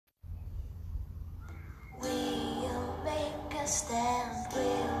stand.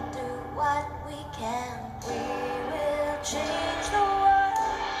 We'll do what we can. We will change the world.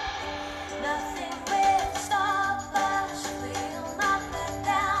 Nothing will stop us. We'll not back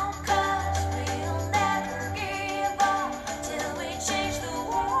down, 'cause we'll never give up till we change the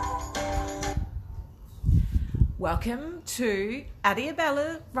world. Welcome to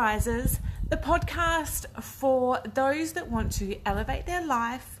Adiabella Rises, the podcast for those that want to elevate their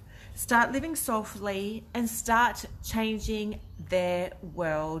life, start living soulfully, and start changing their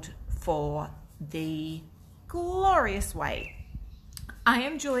world for the glorious way. I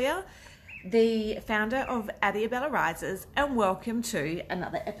am Julia, the founder of Adiabella Rises, and welcome to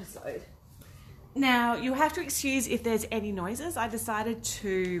another episode. Now, you'll have to excuse if there's any noises. I decided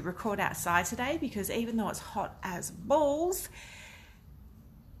to record outside today because even though it's hot as balls,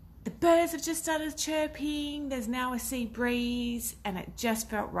 the birds have just started chirping, there's now a sea breeze, and it just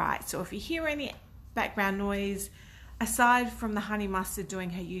felt right. So if you hear any background noise, aside from the honey mustard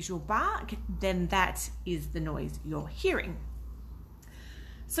doing her usual bark, then that is the noise you're hearing.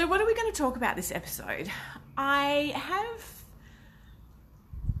 So what are we going to talk about this episode? I have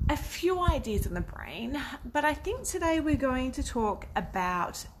a few ideas in the brain, but I think today we're going to talk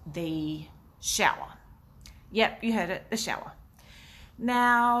about the shower. Yep, you heard it, the shower.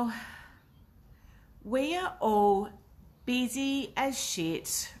 Now, we are all busy as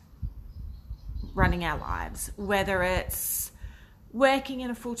shit running our lives, whether it's working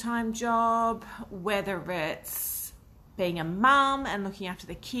in a full-time job, whether it's being a mum and looking after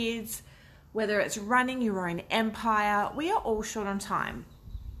the kids, whether it's running your own empire. We are all short on time.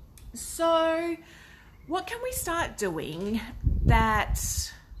 So what can we start doing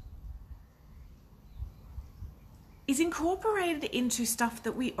that is incorporated into stuff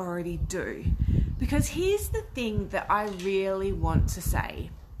that we already do? Because here's the thing that I really want to say.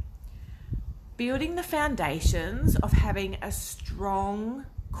 Building the foundations of having a strong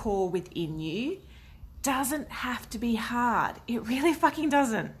core within you doesn't have to be hard. It really fucking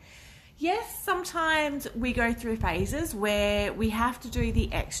doesn't. Yes, sometimes we go through phases where we have to do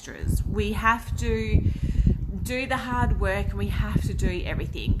the extras. We have to do the hard work and we have to do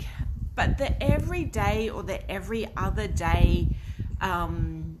everything. But the everyday or the every other day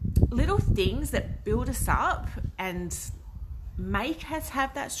little things that build us up and make us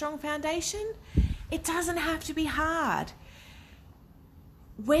have that strong foundation, it doesn't have to be hard.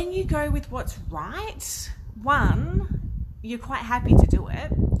 When you go with what's right, one, you're quite happy to do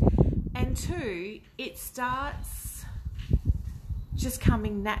it. And two, it starts just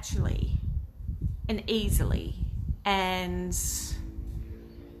coming naturally and easily, and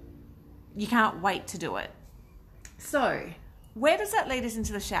you can't wait to do it. So, where does that lead us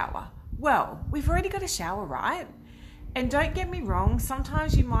into the shower? Well, we've already got a shower, right? And don't get me wrong,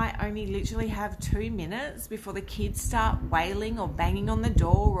 sometimes you might only literally have 2 minutes before the kids start wailing or banging on the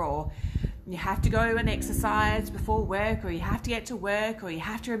door, or you have to go and exercise before work, or you have to get to work, or you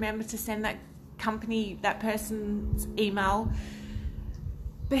have to remember to send that person's email.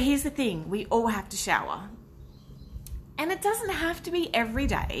 But here's the thing, we all have to shower. And it doesn't have to be every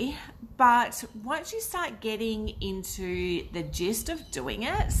day, but once you start getting into the gist of doing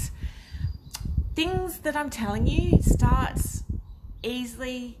it, things that I'm telling you starts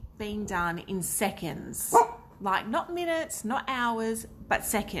easily being done in seconds. Like not minutes, not hours, but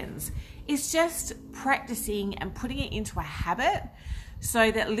seconds. It's just practicing and putting it into a habit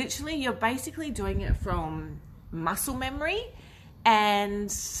so that literally you're basically doing it from muscle memory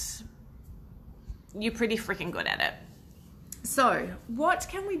and you're pretty freaking good at it. So what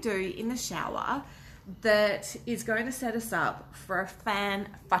can we do in the shower that is going to set us up for a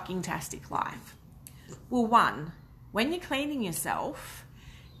fan-fucking-tastic life? Well, one, when you're cleaning yourself,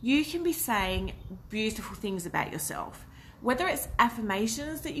 you can be saying beautiful things about yourself. Whether it's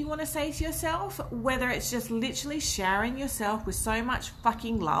affirmations that you want to say to yourself, whether it's just literally showering yourself with so much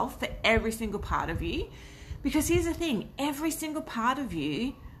fucking love for every single part of you. Because here's the thing, every single part of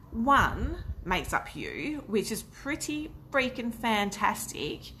you, one, makes up you, which is pretty freaking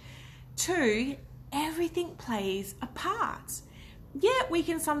fantastic. Two, everything plays a part. Yeah, we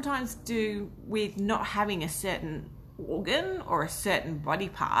can sometimes do with not having a certain organ or a certain body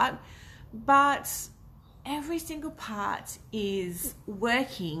part, but every single part is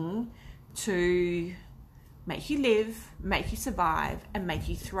working to make you live, make you survive, and make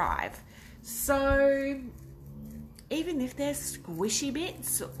you thrive. So even if there's squishy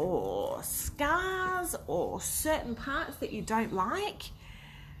bits or scars or certain parts that you don't like,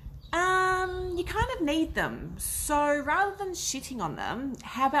 you kind of need them. So rather than shitting on them,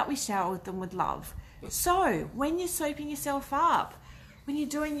 how about we shower with them with love? So when you're soaping yourself up, When you're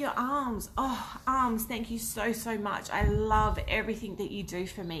doing your arms, arms, thank you so, so much. I love everything that you do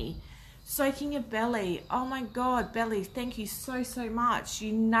for me. Soaking your belly, oh my God, belly, thank you so, so much.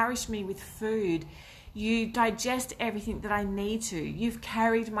 You nourish me with food. You digest everything that I need to. You've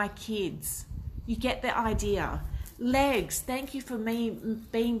carried my kids. You get the idea. Legs, thank you for me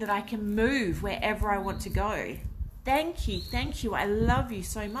being that I can move wherever I want to go. Thank you. I love you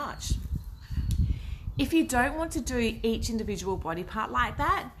so much. If you don't want to do each individual body part like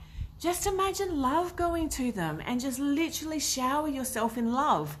that, just imagine love going to them and just literally shower yourself in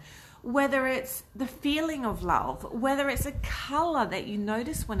love. Whether it's the feeling of love, whether it's a color that you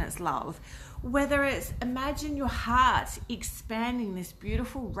notice when it's love, whether it's imagine your heart expanding this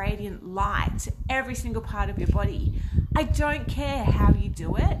beautiful radiant light to every single part of your body. I don't care how you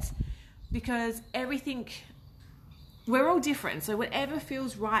do it, because everything, we're all different. So whatever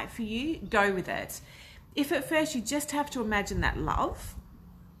feels right for you, go with it. If at first you just have to imagine that love,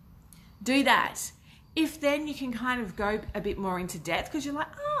 do that. If then you can kind of go a bit more into depth, because you're like,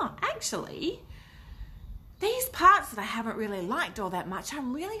 oh, actually, these parts that I haven't really liked all that much,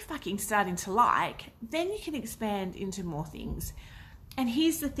 I'm really fucking starting to like, then you can expand into more things. And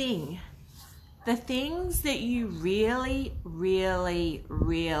here's the thing. The things that you really, really,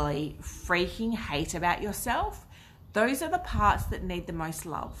 really freaking hate about yourself, those are the parts that need the most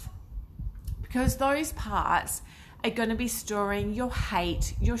love. Because those parts are going to be storing your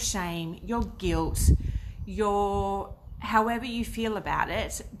hate, your shame, your guilt, your however you feel about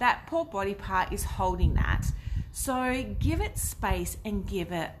it. That poor body part is holding that. So give it space and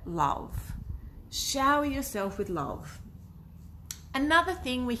give it love. Shower yourself with love. Another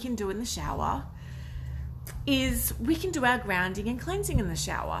thing we can do in the shower is we can do our grounding and cleansing in the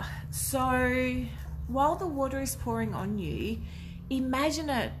shower. So while the water is pouring on you, imagine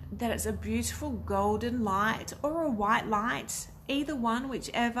it that it's a beautiful golden light or a white light, either one,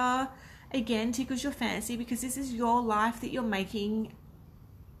 whichever, again, tickles your fancy, because this is your life that you're making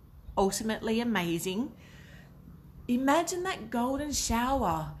ultimately amazing. Imagine that golden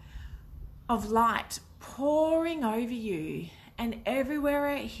shower of light pouring over you, and everywhere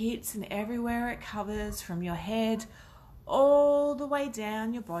it hits and everywhere it covers, from your head all the way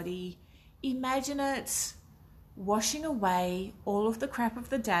down your body, imagine it washing away all of the crap of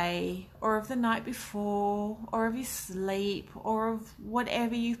the day or of the night before or of your sleep or of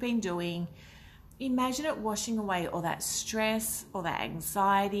whatever you've been doing. Imagine it washing away all that stress, all that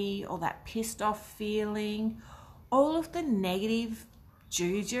anxiety, all that pissed off feeling, all of the negative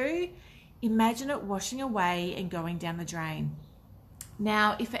juju. Imagine it washing away and going down the drain.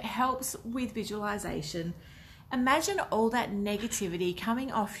 Now, if it helps with visualization, imagine all that negativity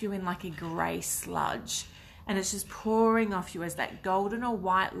coming off you in like a grey sludge, and it's just pouring off you as that golden or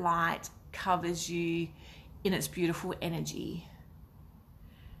white light covers you in its beautiful energy.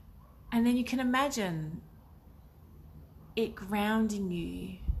 And then you can imagine it grounding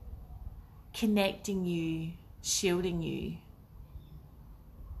you, connecting you, shielding you.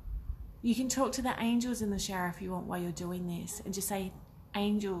 You can talk to the angels in the shower if you want while you're doing this, and just say,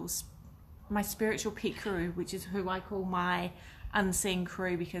 angels, my spiritual pit crew, which is who I call my unseen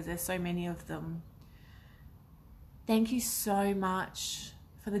crew because there's so many of them. Thank you so much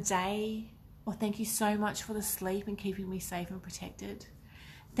for the day, or thank you so much for the sleep and keeping me safe and protected.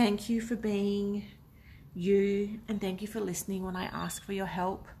 Thank you for being you, and thank you for listening when I ask for your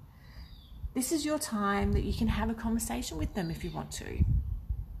help. This is your time that you can have a conversation with them if you want to.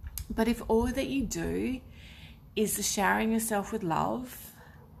 But if all that you do is the showering yourself with love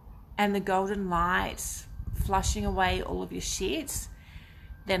and the golden light flushing away all of your shit,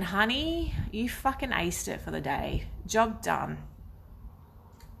 then honey, you fucking aced it for the day. Job done.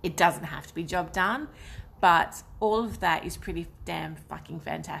 It doesn't have to be job done, but all of that is pretty damn fucking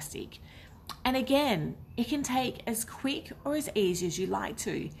fantastic. And again, it can take as quick or as easy as you like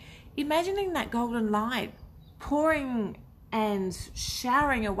to. Imagining that golden light pouring and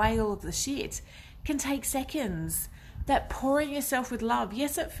showering away all of the shit can take seconds. That pouring yourself with love,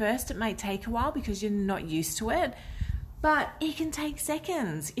 yes, at first it may take a while because you're not used to it, but it can take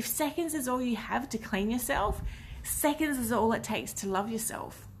seconds. If seconds is all you have to clean yourself, seconds is all it takes to love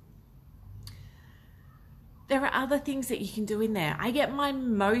yourself. There are other things that you can do in there. I get my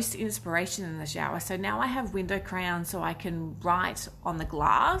most inspiration in the shower. So now I have window crayons so I can write on the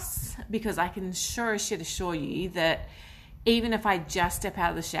glass, because I can sure as shit assure you that even if I just step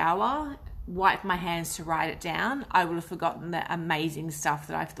out of the shower, wipe my hands to write it down, I would have forgotten the amazing stuff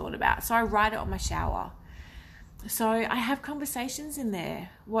that I've thought about. So I write it on my shower. So I have conversations in there.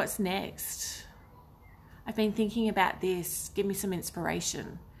 What's next? I've been thinking about this. Give me some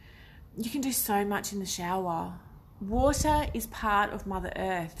inspiration. You can do so much in the shower. Water is part of Mother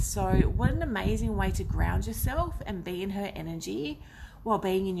Earth. So what an amazing way to ground yourself and be in her energy while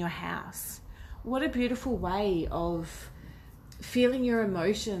being in your house. What a beautiful way of feeling your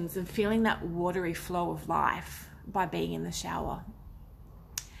emotions and feeling that watery flow of life by being in the shower.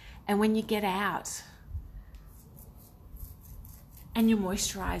 And when you get out and you're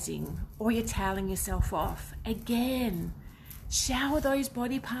moisturizing or you're toweling yourself off, again, shower those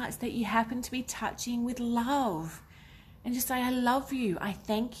body parts that you happen to be touching with love. And just say, I love you, I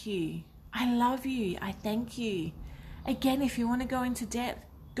thank you. I love you, I thank you. Again, if you want to go into depth,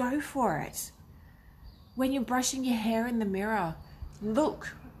 go for it. When you're brushing your hair in the mirror,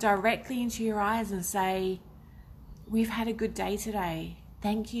 look directly into your eyes and say, we've had a good day today.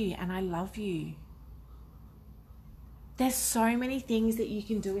 Thank you, and I love you. There's so many things that you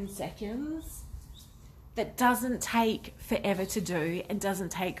can do in seconds that doesn't take forever to do and doesn't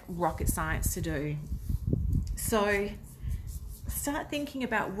take rocket science to do. So start thinking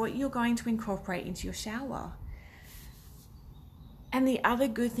about what you're going to incorporate into your shower. And the other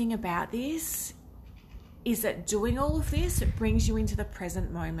good thing about this is that doing all of this, it brings you into the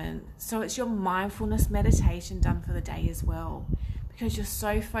present moment. So it's your mindfulness meditation done for the day as well, because you're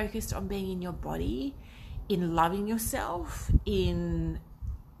so focused on being in your body, in loving yourself, in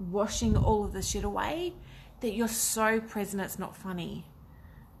washing all of the shit away, that you're so present it's not funny.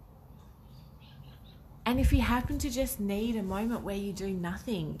 And if you happen to just need a moment where you do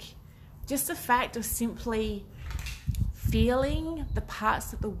nothing, just the fact of simply feeling the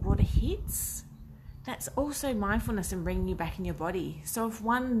parts that the water hits, that's also mindfulness and bringing you back in your body. So if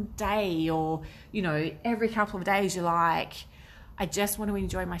one day or, every couple of days you're like, I just want to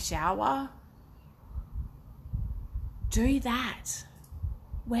enjoy my shower, do that.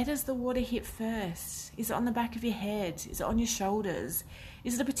 Where does the water hit first? Is it on the back of your head? Is it on your shoulders?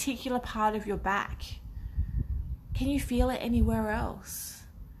 Is it a particular part of your back? Can you feel it anywhere else?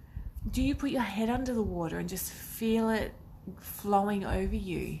 Do you put your head under the water and just feel it flowing over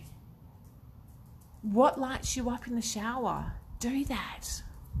you? What lights you up in the shower? Do that.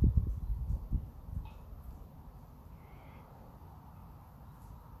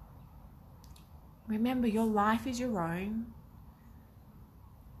 Remember, your life is your own,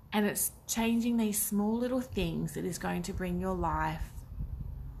 and it's changing these small little things that is going to bring your life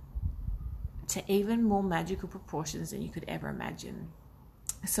to even more magical proportions than you could ever imagine.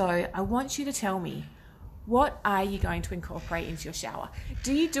 So I want you to tell me, what are you going to incorporate into your shower?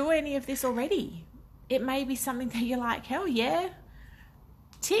 Do you do any of this already? It may be something that you're like, hell yeah,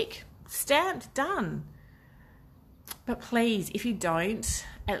 tick, stamped, done. But please, if you don't,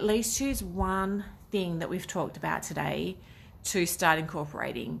 at least choose one thing that we've talked about today to start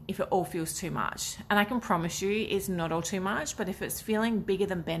incorporating if it all feels too much. And I can promise you it's not all too much, but if it's feeling bigger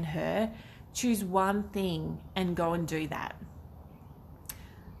than Ben-Hur, choose one thing and go and do that.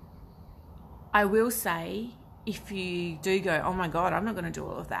 I will say, if you do go, oh my God, I'm not going to do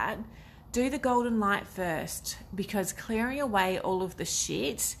all of that, do the golden light first, because clearing away all of the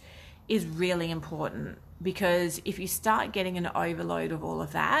shit is really important. Because if you start getting an overload of all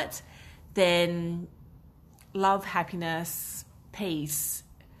of that, then love, happiness, peace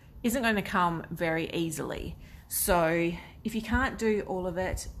isn't going to come very easily. So if you can't do all of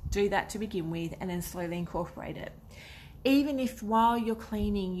it, do that to begin with and then slowly incorporate it. Even if while you're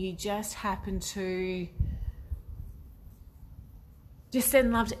cleaning, you just happen to just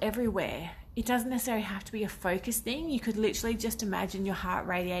send love to everywhere. It doesn't necessarily have to be a focus thing. You could literally just imagine your heart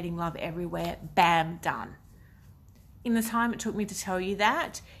radiating love everywhere. Bam, done. In the time it took me to tell you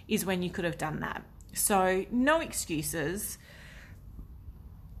that is when you could have done that. So no excuses.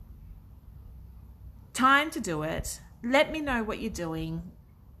 Time to do it. Let me know what you're doing.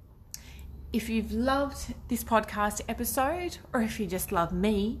 If you've loved this podcast episode, or if you just love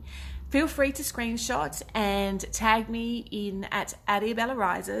me, feel free to screenshot and tag me in at Adiabella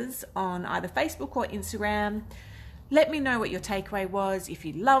Rises on either Facebook or Instagram. Let me know what your takeaway was, if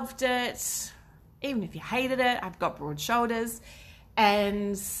you loved it, even if you hated it. I've got broad shoulders.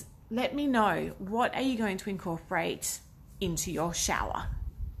 And let me know, what are you going to incorporate into your shower?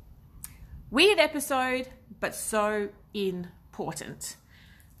 Weird episode, but so important.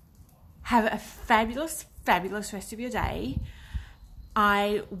 Have a fabulous, fabulous rest of your day.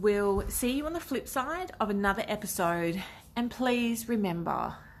 I will see you on the flip side of another episode. And please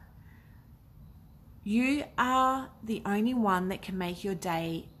remember, you are the only one that can make your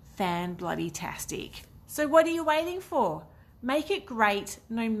day fan-bloody-tastic. So what are you waiting for? Make it great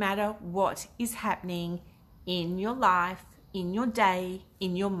no matter what is happening in your life, in your day,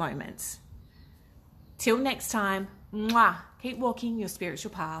 in your moments. Till next time, mwah, keep walking your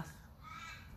spiritual path.